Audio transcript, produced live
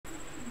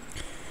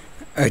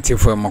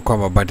for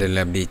Makoma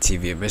Badala Likee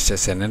TV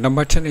Be and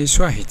number 10 is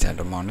why hit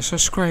the man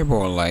subscribe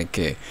or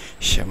like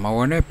Shama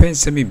one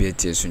pensa me be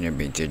tis on your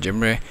binti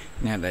Jemre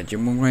now that you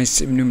move right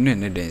simnum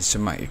nene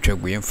sema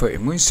itwaguyen for a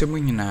moon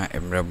semina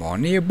emremo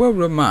near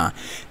Bobroma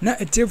na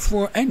a tip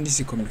for and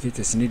this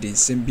communicators needing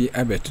Simbi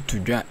Abbott to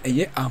dra a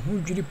year a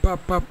hundred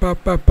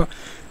papa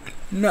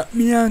na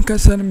me anka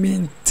san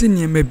me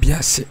tinye me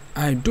biase.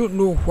 I don't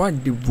know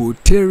what the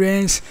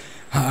Voltarians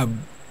have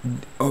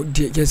or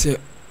just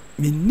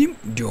minim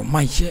the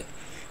omaye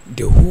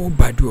the whole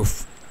body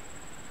of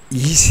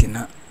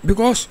Yisina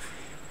because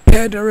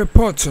per the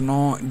reports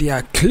no they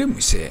are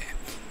claim say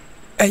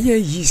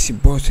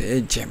Yisi boss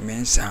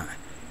Mensah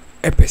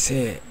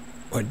epese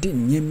or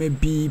didn't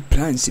be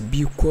plans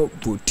be quote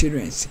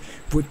Voltarians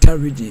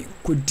Voltarians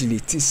could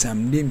delete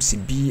some names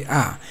be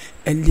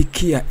and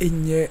Likee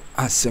enye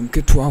asem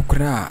ketwa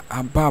kra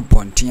aba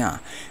bontia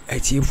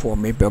eti for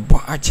me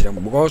bebo achire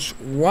because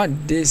what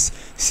this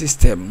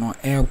system no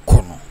e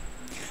kono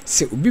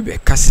se obi be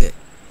kase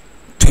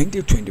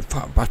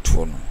 2024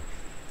 battle no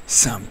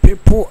some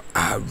people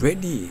are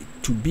ready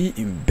to be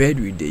in bed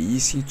with the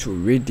easy to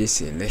read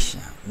this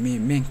election me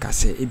men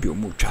kase ebi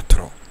omu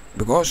twatro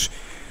because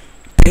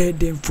per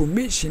the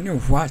information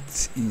of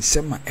what in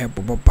sema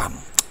ebobo bano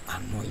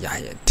ano ya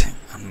yeten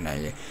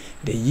ano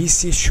the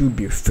easy should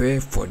be fair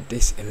for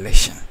this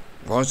election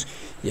because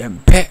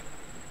yempe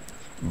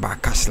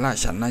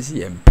bakaslash anasi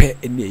yempe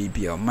ene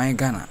ibi o my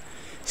Ghana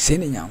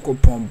sene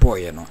nyankopon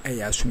boy no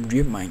eya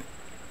sumdwe man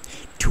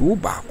tu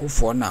ba ko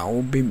for na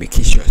wo be make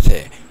sure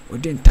say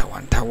odin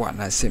tawantawa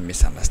na say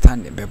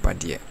misunderstanding be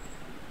bade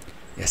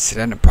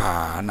yesre ne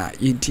pa na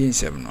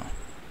yintinsem no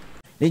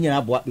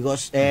nyina boa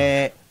because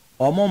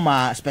omo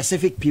ma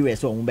specific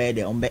periods o mbe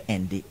de ombe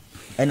end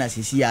and as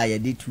sisi ya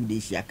de 2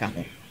 days ya ka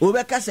ho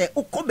obeka say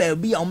ukoba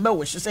bi ombe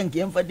wo hye nke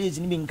emfa days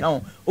ni bi nka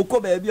ho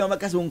ukoba bi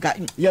omeka say nka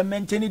ya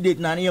maintain date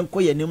na ne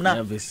yenko yanim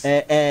na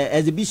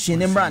exhibition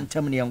ne mra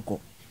ntam ne yenko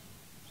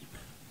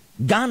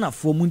Ghana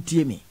for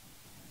muntie me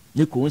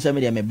ne ko nsem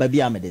de me ba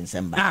bia me de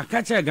nsem ba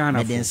ka che Ghana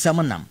me de nsem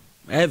nam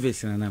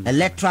nam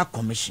electoral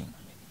commission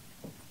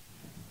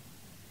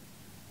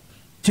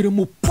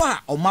tiremu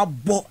pa o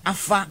mabo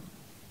afa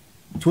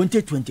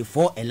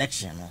 2024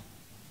 election no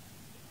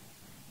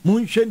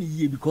munhwe ni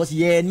ye because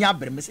ye ni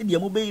abreme se de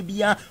mo be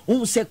bia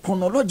on se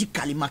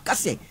chronologically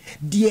makase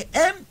the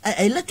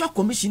electoral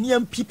commission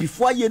MPP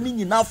for ye ni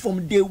nyina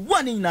from day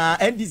one na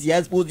NDC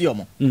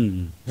exposium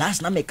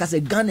last na me kase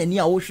Ghana ni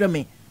a wo hwe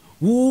me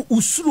wo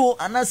usuro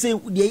anase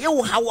de ye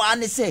wo hawa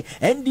ne se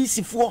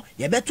NDC for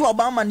ye beto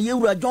Obama na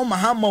yewura John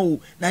Mahama o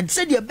na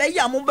se de be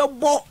ya mo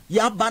bebo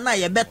ya ba na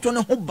ye beto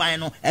ne ho ban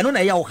no eno na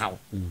ye wo hawo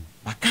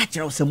aka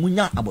kire se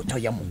munya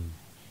abotoye mo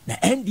na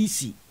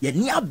NDC ye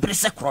ni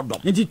abrese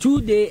krodom nti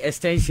 2 day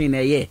extension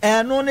ye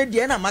no ne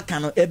de na maka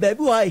no e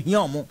baabi wa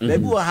ehia omo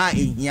baabi wa ha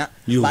ehia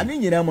ba ne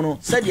nyina mu no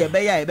se de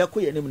be ya e be ko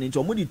ye ne mu nti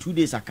omo di 2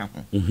 days aka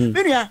ho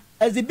menua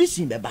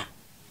exhibition beba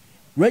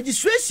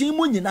registration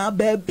mu nyina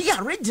baabi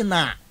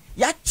original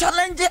ya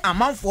challenge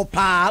amount for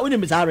pa we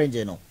need to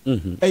arrange no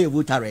e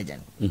voter region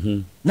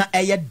na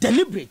e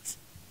deliberate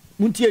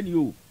muntie ni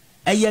o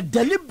e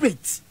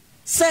deliberate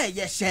say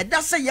ye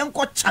sheda say ye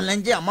nko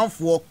challenge amount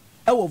for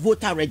e wo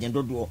voter region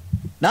dodo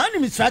na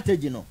any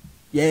strategy no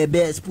ye be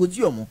expose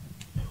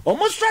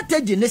omo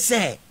strategy ne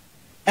say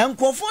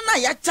enkofo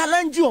na ya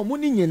challenge omo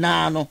ni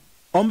nyina no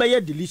ombe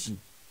ye deletion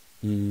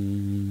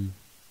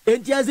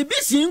enti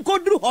exhibition ko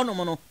duru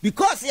hono no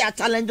because ya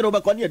challenge ro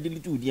be ko na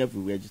delete udi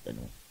every register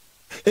no.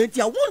 And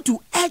I want to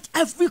urge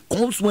every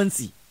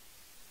constituency.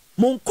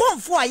 Mon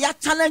confo ya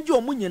challenge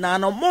omu nyina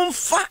no mon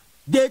fa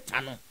data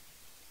no.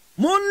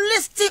 Mon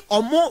list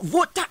omo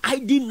voter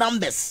ID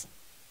numbers.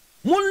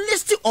 Mon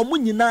list omu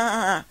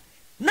nyina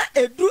na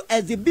edu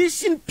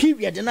exhibition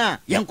period na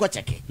yenko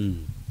cheke.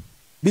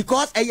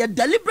 Because a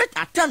deliberate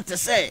attempt to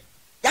say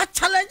ya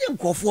challenge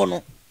nkofo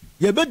no.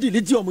 Ye be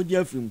delete omu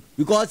dia film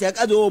because ya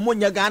kazo omu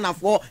nya Ghana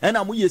for and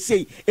amu ye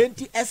say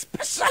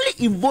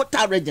especially in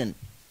voter region.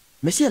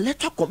 Me say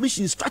electoral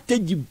commission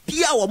strategy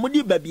bia wo mo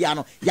di babia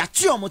no ya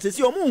che o mo se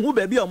se o mo hu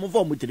babia o mo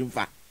fo mo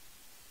tirimfa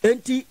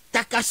enti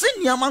takase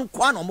niama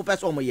nkwa no mo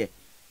pese o mo ye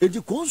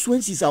enti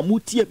constituencies a mo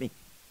tie me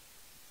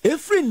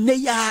every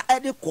neya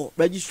ediko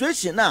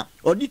registration na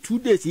or the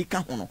 2 days he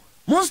ka ho no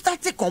mo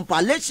start a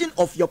compilation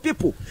of your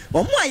people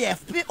o mo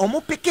IFP o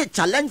mo pick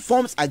challenge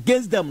forms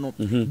against them no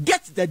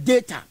get the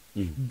data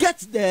get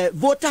the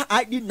voter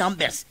ID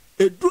numbers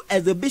do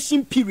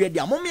exhibition period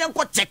ya mo me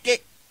enko check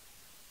it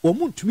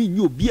omuntumi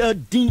nyo bia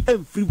din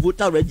free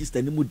voter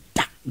register ni mu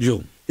da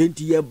yo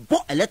enti ye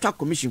bo electoral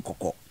commission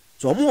kokko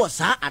so omo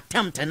was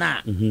attempt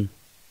na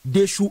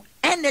they should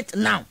end it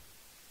now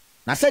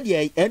na said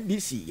the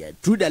NDC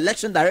through the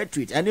election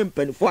directorate and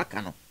impenfo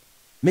aka no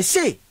me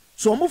say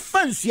so omo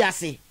fansu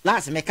ase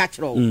last me catch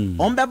ro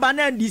ombeba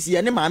na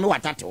NDC ne ma me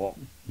watate wo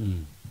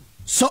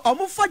so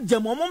omo fa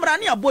jam omo mra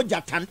ne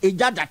aboja tan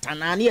eja data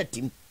na ne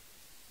atim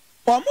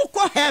omo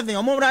ko heaven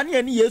omo mra ne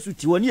ani Yesu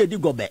ti woni edi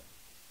gobe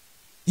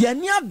ye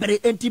ni abere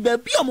enti ba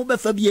bia mo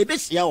befa bia be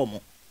hia wo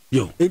mo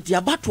yo enti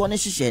abato ne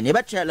hihye ne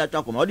be try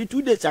electoral committee odi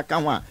 2 days aka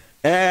ho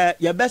a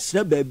ye be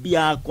sra ba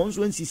bia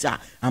constituency sa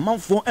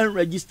amanfo en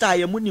register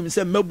ye munim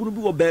se maburu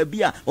bi wo ba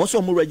bia wo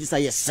so mo register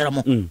ye sra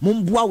mo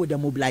mboa with the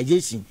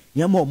mobilization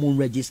ye mo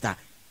register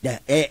the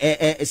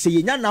se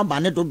yenya number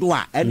ne dodo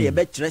a e na ye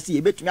be kire se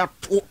ye betumi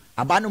ato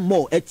aban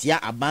mo etia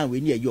aban we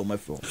ni ayi o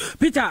mafro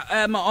Peter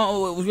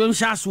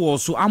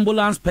so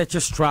ambulance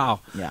purchase trial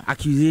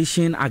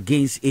accusation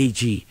against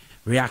AG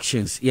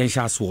reactions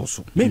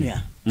so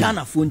menua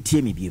Ghana fo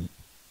ntie me biem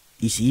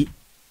isi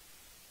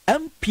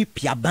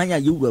MPP abanya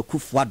yewu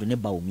akufo ado ne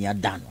ba omi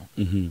ada no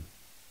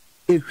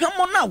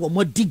ehwemo na wo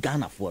mo di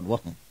Ghana fo no ho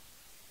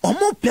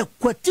omo pe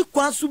kwati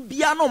kwaso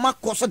bia na o ma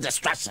cause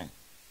distraction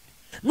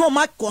no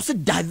ma cause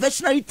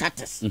diversionary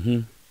tactics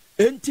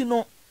enti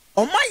no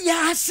o ma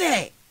ya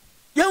se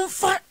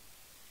yemfa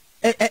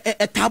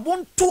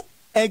tabonto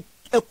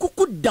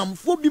kuku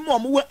damfo bi mo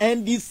wo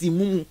NDC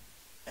mu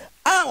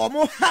a o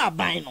mo ha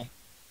ban no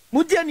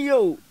mudie ni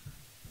yo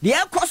de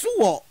akoso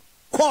wo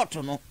court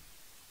no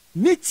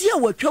metie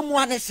watwamu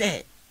ane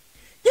se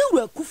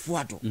yewu akufo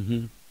ado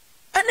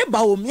ene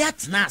ba omi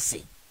atena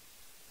ase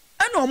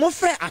ene o mo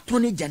frɛ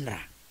attorney general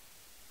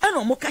ene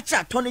o mo kacha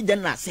attorney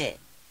general se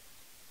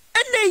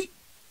ene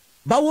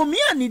ba omi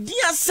ani di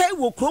ase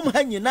wo krom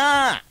ha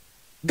nyina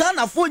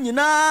Ghana fo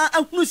nyina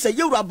ahunu se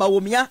yewu ba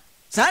omi a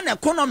sa na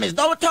economics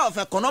doctor of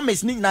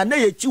economics ni na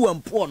ye chiwa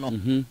mpo no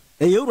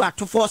yewu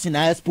ato force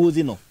na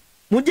expose no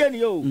mudie ni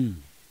yo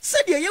se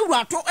de yewu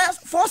ato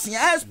force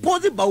na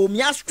expose ba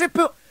omi a strip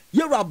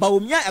yewu ba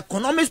omi a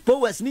economics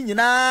powers ni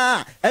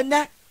nyina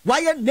ene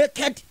why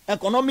naked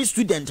economic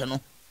student no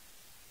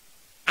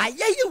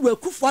aye yewu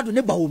akufo ado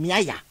ne ba omi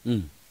aya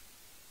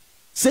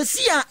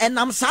sesi a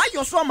enam sa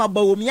yoso ma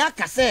ba omi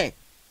aka se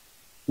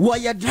wo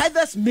ye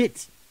driver's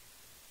mate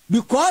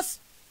because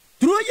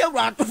through yewu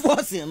ato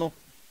force no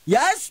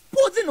yes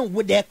posing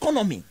with the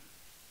economy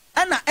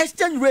and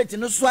exchange rate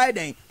no so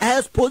then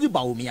as posing ba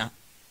omi a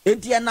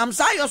enti enam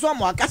sa yoso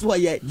ma aka se wo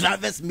ye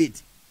driver's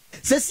mate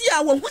sesi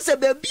a won hu se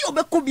be bi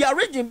obeko bia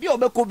region bi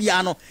obeko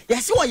bia no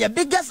yes wo ye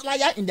biggest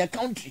liar in the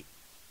country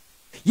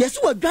yes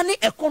we dwane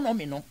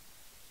economy no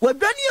we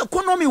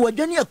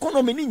dwane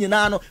economy ni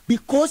nyina no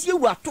because you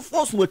were to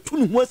force we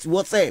tunu hu asi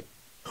wo say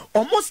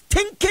almost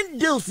thinking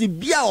deals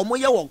bia omo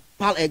ye wo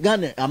pal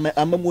Ghana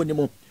amamo ni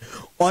mo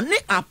oni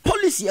a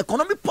policy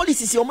economic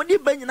policy si omo di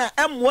ba nyina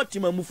emwo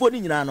timamufo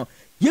ni nyina no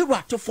you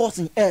were to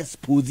forcing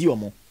expose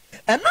omo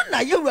eno na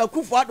you were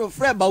akufo ado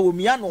frɛ ba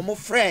omia no omo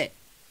frɛ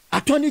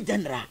attorney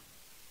general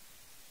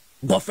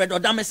Godfred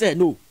Odame say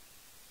no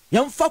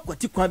yam fa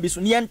kwati kwan bi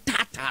so ne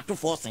yentata to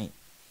forcing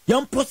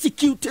yam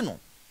prosecute no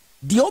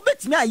de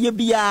obetimi aye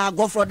bia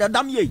Godfred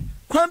Odame ye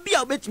kwan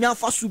bia obetimi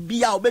afa so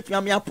bia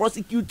obetimi am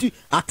prosecute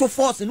ato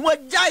forcing no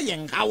agya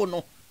yen hawo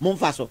no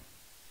momfa so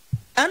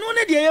eno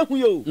ne de ye hu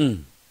yo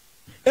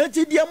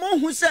enti de mo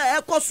hu se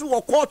ekoso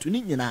wo court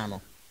ni nyina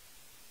no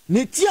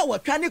ne tia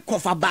watwa ne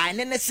kofa ban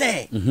ne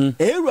se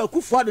eru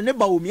akufo ado ne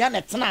ba omia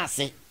ne tena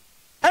ase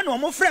eno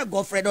mo frɛ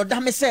Godfred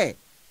Odame se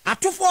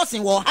ato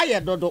forcing wo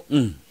haye dodo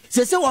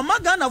se wo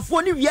magana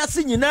fo ni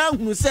wiase nyina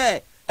hunu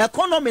se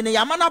economy ne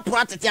yamana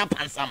protect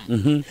apansam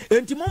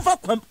enti momfa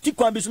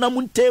kwan bi so na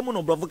muntemu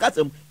no brofo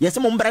kasem yese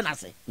mo mbre na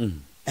se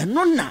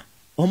eno na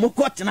omo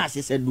court na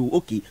se se do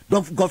okay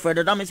Godfred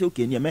Odame se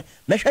okay ne me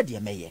hwɛ de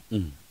meye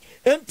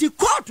enti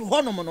court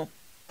honom no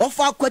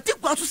ofa akwati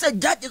kwa so se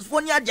judges fo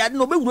ni ade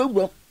no be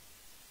wurawura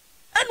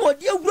eno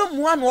odi awura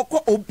mu an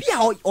okɔ obi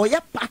a oye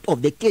part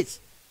of the case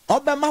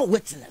obema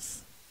witness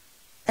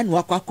eno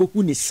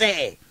akwakoku ni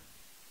se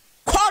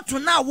court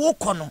na wo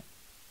kono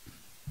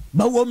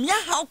ba wo mia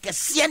how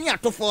kese ni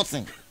ato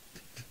forcing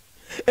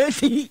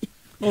enti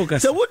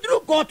se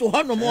wodru court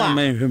hono mo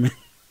a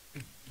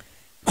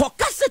ko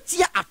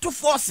kasetia ato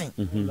forcing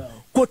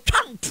ko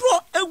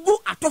twantro egu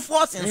ato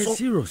forcing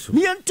so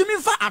ni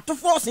entumi fa ato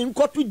forcing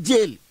ko to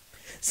jail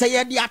se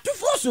ye di ato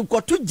forcing ko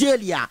to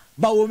jail ya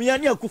ba wo mia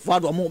ni akufo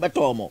ado mo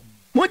beto mo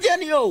je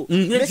ni o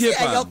say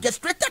a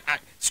orchestrated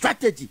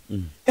strategy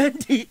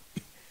enti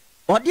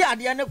odi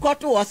ade ne ko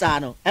to wasa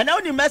no and now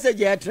the message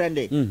here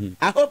trending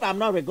I hope I'm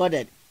not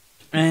recorded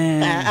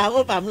I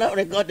hope I'm not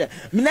recorded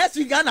next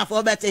week Ghana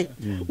for better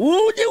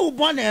who di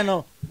ubone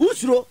no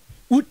usro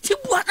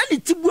utibu ana ni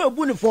tibu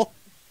ebu ni fo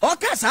o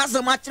ka sa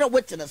asema kire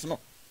witness no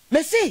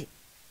me say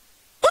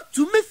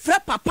otu me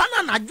frɛ papa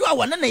na najo a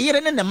wona ne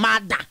yere ne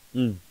mada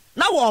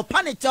na wo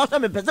pa ne tell so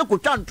me pese ko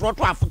twa ntro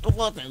to afoto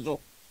fo senso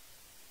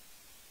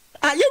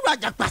aye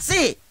raja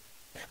pase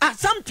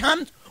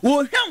sometimes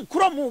wo hwem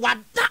krom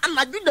wada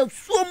najo da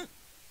suom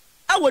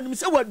a wonim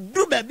se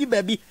wadu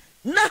baby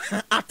na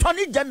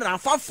attorney general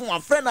fafo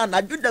afrɛ na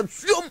najo da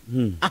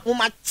suom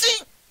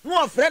ahomachi no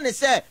afrɛ ne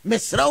se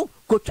mesrew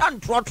ko twa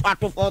ntro to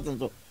atofo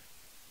senso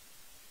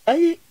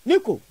ayi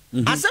niko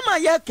asema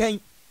ye kan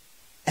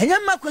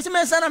enye ma kwesi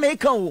Mensah na me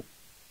kan o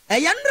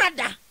eye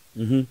nrada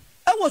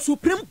e wo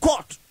Supreme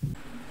Court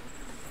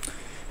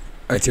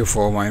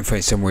 84 my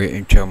face somewhere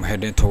in term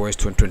heading towards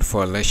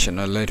 2024 election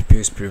or let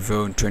peace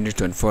prevail in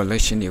 2024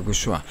 election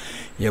Yeguswa.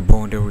 Your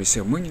boundary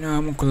say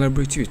when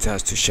collaborate with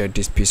us to share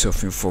this piece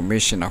of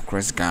information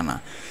across Ghana.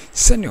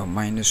 Send your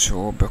mind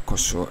so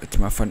because it's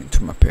my fun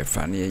into my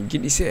perfani and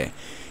giddy say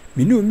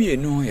me no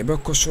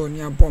ebekoso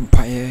near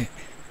bompaye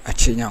a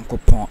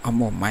chinyankopon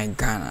amo my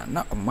Ghana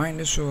not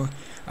mine so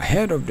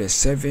ahead of the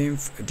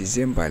 7th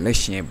December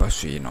election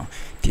basu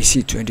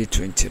TC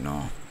 2020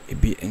 no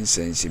it be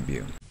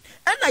insensible.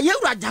 And I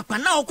hear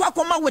Japan now,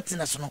 Quakoma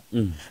witness no.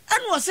 And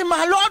was say,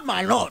 my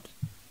Lord,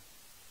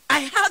 I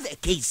have a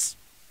case.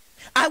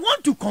 I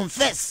want to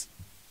confess.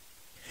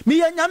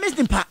 Me and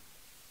Yamis pa.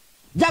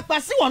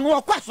 Japasi one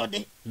walk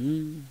de.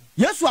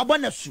 Yes, we are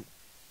one of you.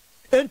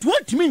 And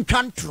what mean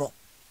control.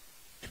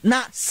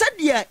 Now, said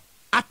ye,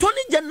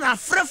 Attorney General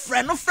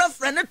friend, no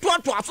friend,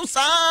 to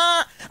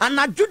Asusa, and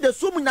I do the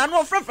sum in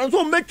no friend,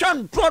 so make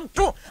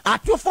to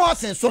at 2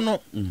 force and so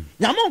no.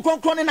 Yamon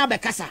concon na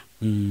bekasa.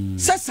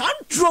 Says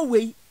I'm throw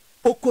away,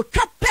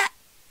 Okotape,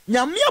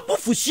 Yamia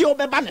Bufushio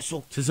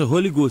Bebaneso. Says the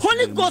Holy Ghost.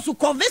 Holy Ghost who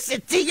convince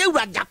it to you,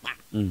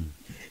 Rajapa.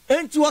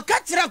 And to a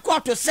catcher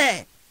court to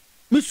say,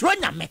 Miss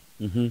Ronyame.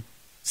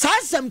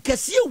 Sansam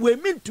Kesi we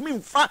mean to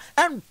me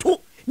and to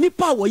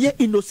Nipa were ye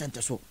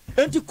innocent so.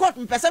 And to court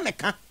me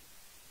Pesameka.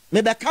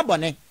 Me be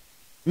carbone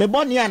me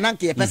boni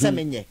ananke pese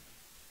menye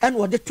and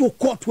wo de to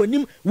court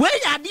wanim we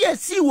ade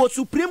asi wo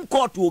Supreme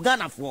Court wo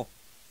Ghana for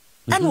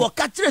and wo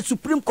katre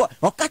Supreme Court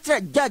wo katre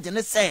judge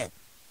ne say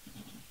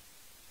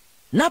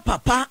na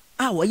papa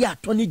a wo ya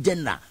Attorney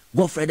General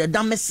Godfred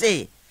Dame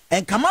say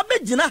en kama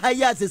be gina ha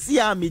ya asesi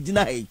a me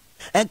gina ha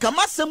en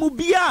kama semu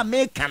bia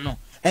me ka no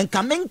en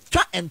kama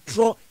ntwa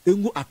entro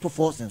engu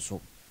atofo senso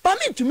ba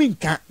me ntumi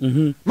nka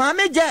ma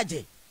me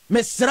judge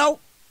me sraw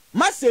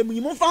masem yi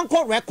mo fan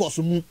ko records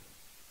mu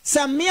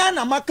samia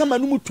na makama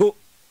no muto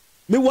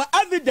me wa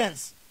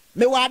evidence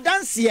me wa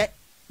danse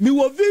me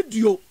wa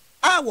video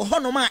a wo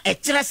hono ma e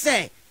kire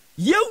se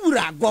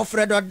yewura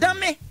Godfred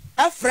Dame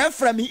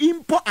afrefra me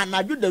impo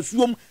anadwo da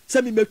suom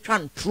se me metwa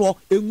ntro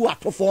engu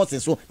atofo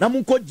so na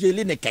mo ko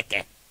jeli ne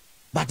keke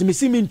but me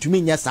si me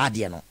ntumi nya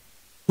saade no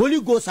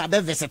Holy Ghost abe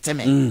visit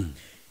me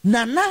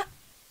nana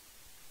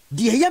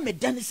de ye me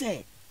dan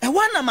se e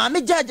wana ma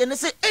me judge ne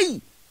se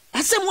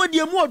asem wodi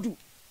emu odu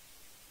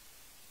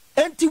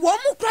enti wo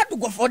mu kra do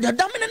Godfred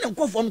Dame ne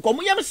nkofo nko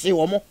mu yam se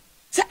wo mo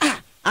se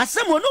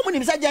asem wo no mu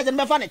nim se judge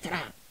ne fa ne tra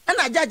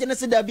na judge ne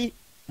se da bi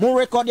mo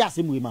record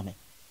asem we ma me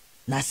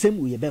na asem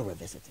we be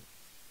revisit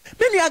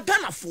me ni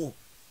Ghana fo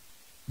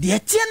de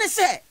etie ne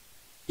se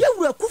ye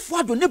wura kufo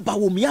ado ne ba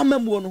wo mi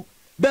amamu no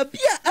ba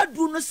bia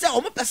adu no se o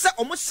mo pese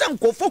o mo se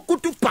nkofo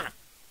kutupa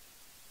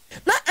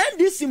na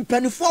NDC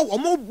mpanifo wo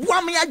mo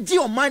bua me agi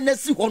o man na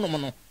si ho no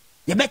no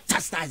ye be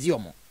chastise o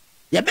mo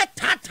ye be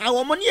tata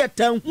wo mo ne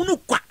yetanhunu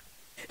kwa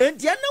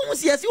enti ana hu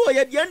se yesi wo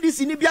ye de NDC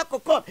ni bia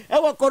kokko e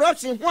wo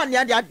corruption ho ane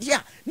ade ade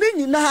a ne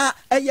nyina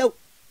eye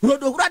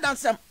rodohura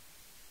dansam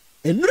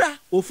enura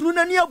ofunu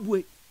na ni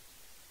abue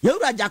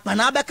yewura jakpa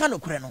na abeka no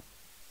kore no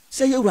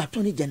se yewura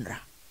Attorney General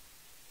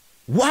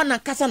wana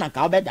kasa na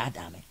ka obeda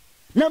adame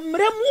na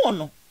mremu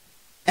no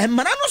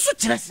emra no so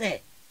kire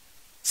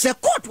se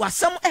court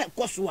wasam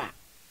ekoso a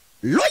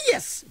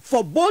lawyers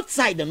for both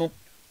sides no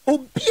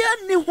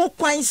obia ni ho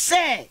kwan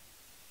se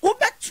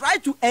obe try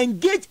to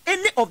engage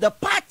any of the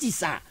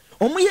parties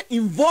omoye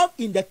involved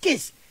in the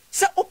case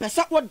se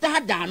opesa wo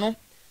dada no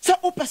se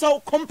opesa wo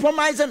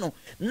compromise no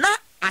na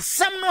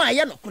asem no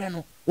aye no kore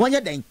no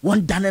wonye den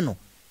won dane no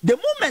the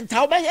moment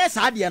how be here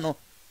saade no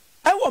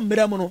e wo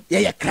mremu no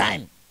ye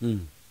crime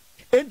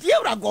enti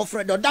yewra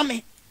Godfred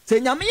Dame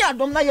se nyame ya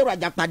dom na yewra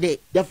jakpade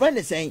the friend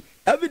is saying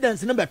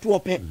evidence no beto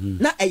ope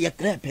na eye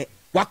crepe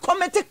wa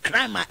commit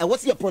crime e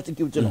was your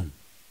prosecutor no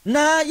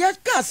na ye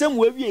ka asem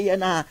we wie ye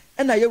na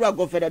na yewra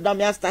Godfred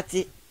Dame start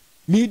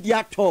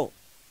media tour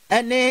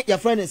ene your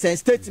friend is saying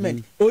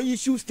statement or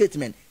issue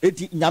statement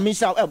eti nyame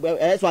sha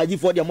so agi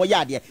for the mo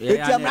yade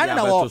eti amran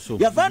na wo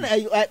your friend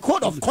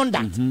code of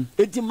conduct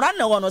eti amran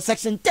na wo no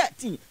section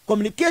 13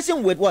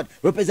 communication with what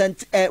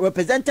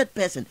represented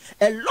person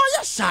a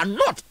lawyer shall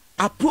not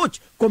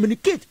approach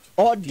communicate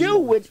or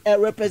deal with a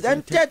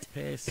represented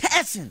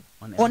person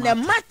on a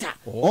matter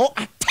or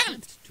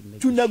attempt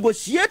to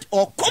negotiate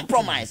or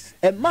compromise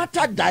a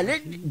matter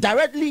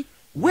directly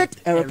with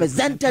a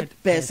represented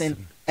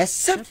person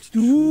except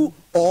through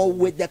or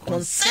with the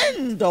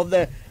consent of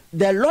the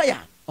lawyer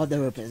or the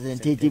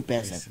representative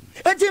person.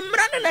 Enti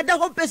mrana na da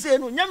ho pese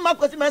no nyama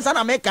kwesi Mensah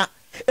na meka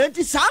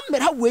enti sa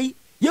mra wei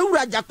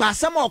yewura jakpa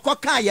asem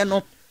okoka ye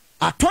no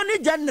Attorney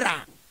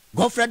General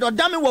Godfred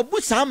Dame wo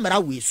bu sa mra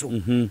wei so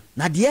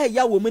na de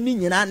ya wo mani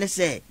nyina ne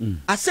se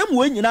asem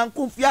wo nyina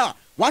nkomfia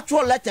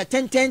watcho letter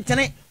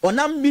 10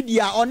 onam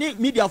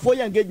media for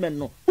your engagement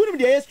no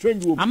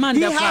strange woman.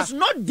 He has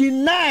not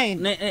denied.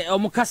 They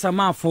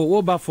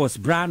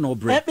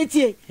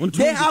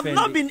have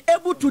not been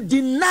able to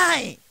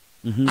deny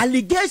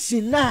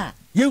allegation now.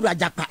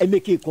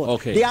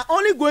 Okay. They are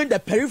only going the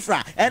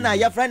peripheral. And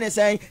your friend is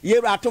saying,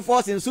 "You are to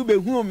force in Sube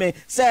whom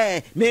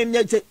say,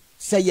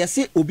 say yes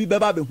obi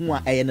beba be ho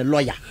a eye ne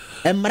lawyer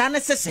emra ne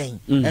sesen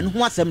en ho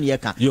asem ne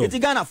yeka eti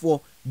Ghana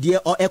for de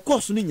e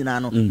course no nyina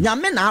no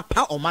nyame na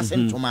apa o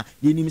masentoma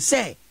de nim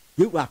say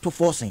you are to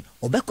forcing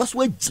obekos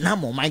we gina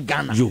mo my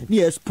Ghana ni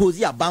expose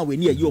ya ban we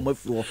ni ayi o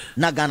mafiro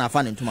na Ghana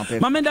fa ne ntoma pe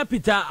Mamenda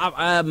Peter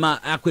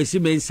Akwesi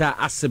Mensah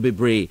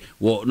asebebre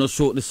wo no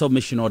so the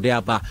submission or there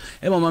ba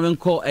e mama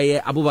menko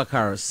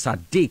Abubakar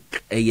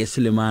Sadiq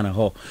Sulemana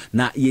ho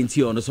na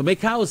yenti on so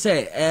make how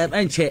say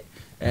enche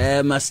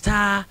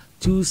star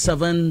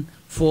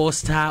 274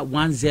 star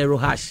 10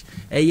 hash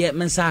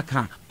Mensah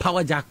ka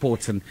power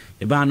jackpot and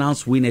e ba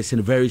announce winners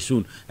in very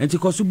soon and to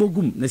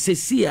kosubogum na se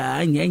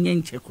sia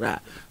nyenyen chekra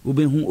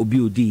obi hu obi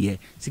odi ye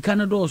sika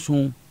na do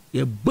so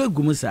ye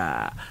bagum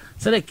sa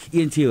Sadek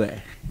yenti we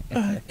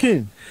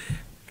king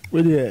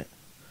we there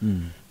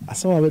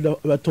asama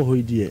we to ho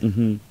die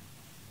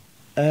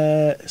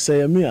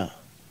say me a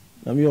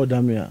na me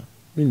oda me a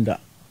minda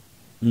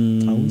I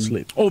won't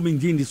sleep. Oh, mean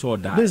this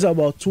order. There's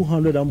about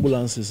 200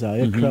 ambulances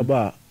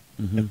Akroma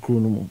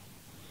Akroma.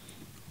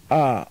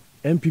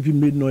 MPP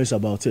made noise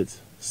about it.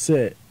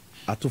 Say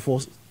at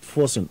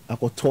forcing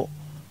akoto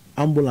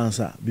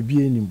ambulance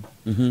bibi enim.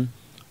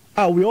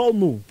 We all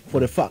know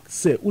for the fact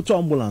say uto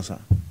ambulance.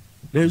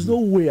 There is no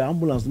way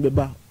ambulance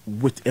meba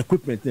with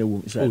equipment.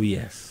 Oh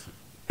yes.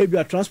 If you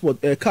are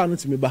transport car no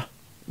meba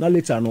na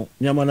later no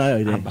nyama na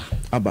ayo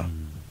aba.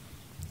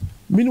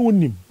 Mini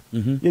wonim.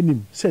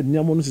 Yenim said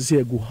nyama no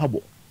say go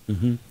habo.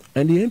 And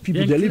the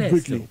MPP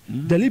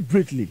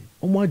deliberately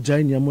omo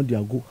ajai nyama dey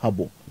go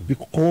habo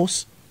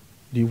because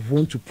they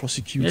want to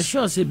prosecute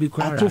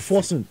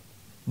forcing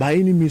by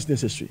any means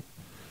necessary.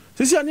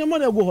 So see nyama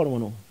dey go habo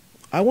no.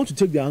 I want to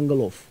take the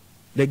angle of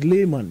the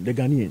layman, the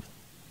Ghanaian.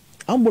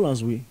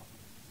 Ambulance we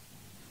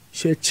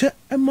she check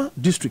Emma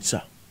district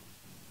sir.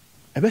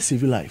 Ebe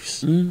save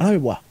lives.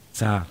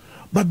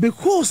 But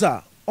because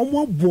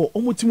omo bo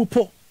omo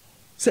timupo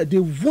said they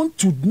want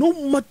to, no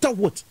matter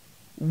what,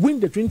 win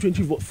the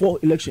 2024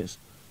 elections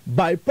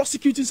by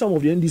prosecuting some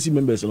of the NDC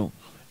members alone.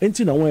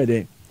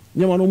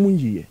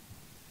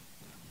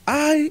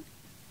 I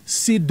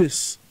see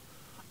this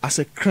as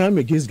a crime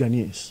against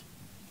Ghanaians.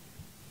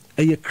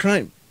 A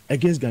crime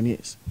against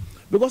Ghanaians.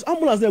 Because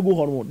ambulance there go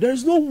home. There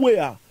is no way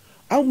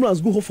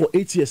ambulance go home for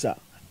 8 years.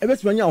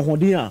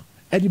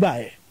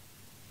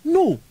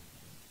 No.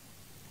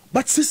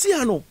 But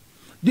Sisiano,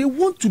 they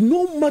want to,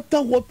 no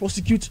matter what,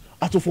 prosecute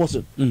at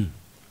forcing.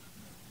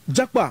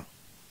 Jackpa,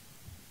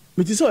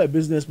 it is a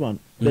businessman,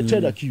 the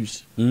third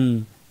accused.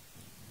 Young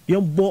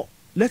boy,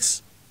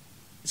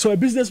 so a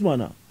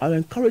businessman, I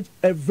encourage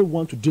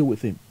everyone to deal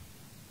with him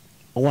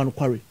on one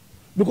quarry.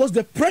 Because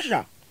the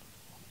pressure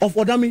of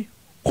Odami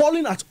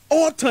calling at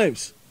all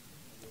times,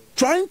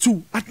 trying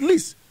to at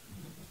least,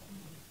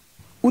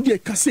 Udie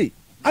Kesi,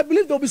 I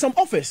believe there will be some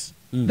offers.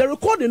 The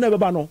recording never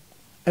ban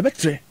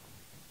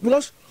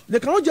because they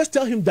cannot just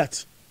tell him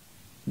that.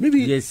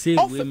 Maybe yes,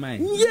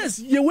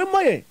 you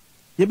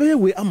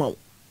we amount.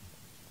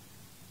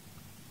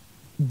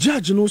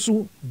 Judge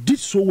also did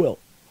so well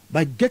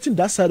by getting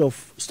that side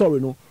of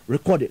story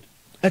recorded.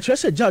 And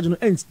Treasure Judge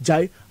ends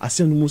Jai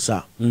Asen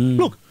Musa.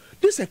 Look,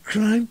 this is a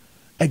crime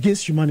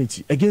against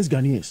humanity, against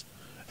Ghanaians.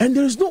 And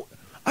there is no,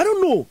 I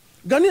don't know,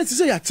 Ghanaians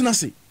say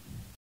Yatinasi.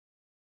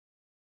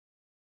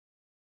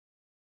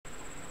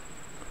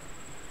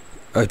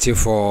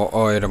 For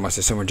all the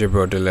masters, some of the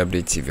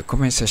Likee TV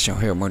comment section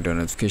here, more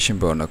notification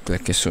bell, no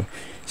click so.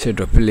 Say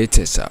drop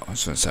latest on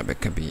Sunday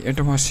can be.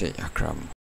 Akroma.